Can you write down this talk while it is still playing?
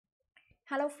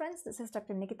Hello friends, this is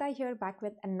Dr. Nikita here, back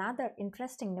with another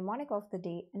interesting mnemonic of the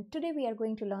day, and today we are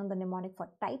going to learn the mnemonic for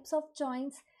types of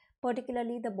joints,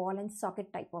 particularly the ball and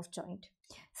socket type of joint.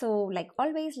 So like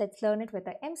always, let's learn it with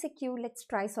a MCQ. Let's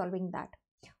try solving that.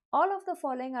 All of the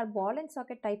following are ball and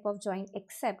socket type of joint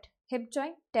except hip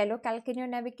joint,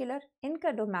 talocalcaneonavicular,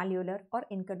 incardomalleolar or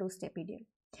incardostapedial.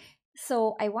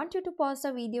 So I want you to pause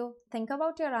the video, think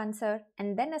about your answer,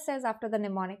 and then assess after the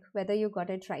mnemonic whether you got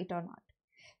it right or not.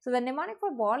 So the mnemonic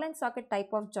for ball and socket type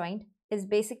of joint is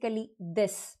basically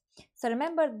this. So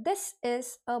remember, this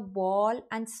is a ball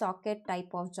and socket type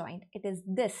of joint. It is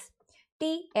this,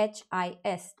 THIS,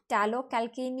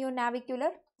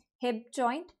 talocalcaneonavicular, hip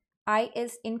joint, I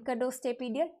is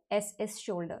incardostapedial, S is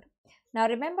shoulder. Now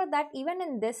remember that even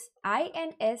in this, I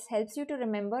and S helps you to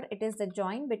remember it is the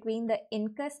joint between the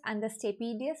incus and the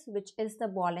stapedius, which is the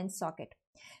ball and socket.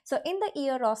 So in the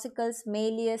ear ossicles,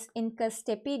 malleus, incus,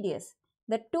 stapedius,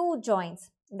 the two joints,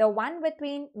 the one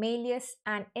between malleus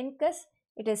and incus,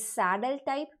 it is saddle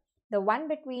type. The one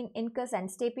between incus and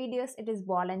stapedius, it is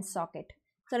ball and socket.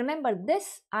 So remember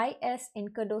this, IS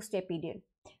incardostapedial.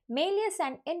 Malleus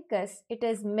and incus, it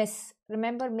is MIS.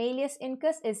 Remember, malleus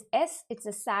incus is S, it's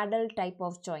a saddle type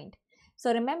of joint.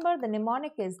 So remember, the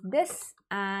mnemonic is this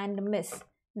and MIS.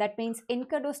 That means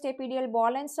incardostapedial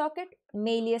ball and socket,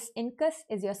 malleus incus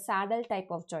is your saddle type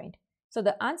of joint. So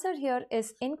the answer here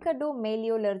is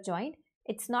incardomalleolar joint.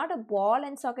 It's not a ball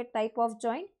and socket type of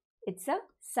joint. It's a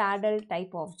saddle type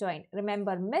of joint.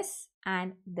 Remember MIS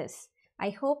and this.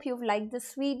 I hope you've liked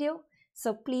this video.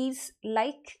 So please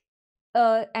like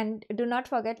and do not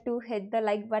forget to hit the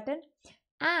like button,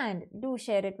 and do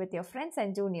share it with your friends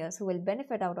and juniors who will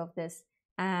benefit out of this,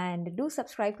 and do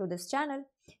subscribe to this channel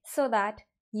so that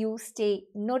you stay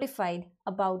notified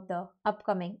about the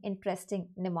upcoming interesting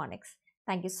mnemonics.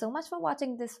 Thank you so much for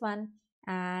watching this one,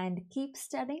 and keep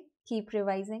studying, keep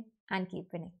revising, and keep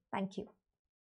winning. Thank you.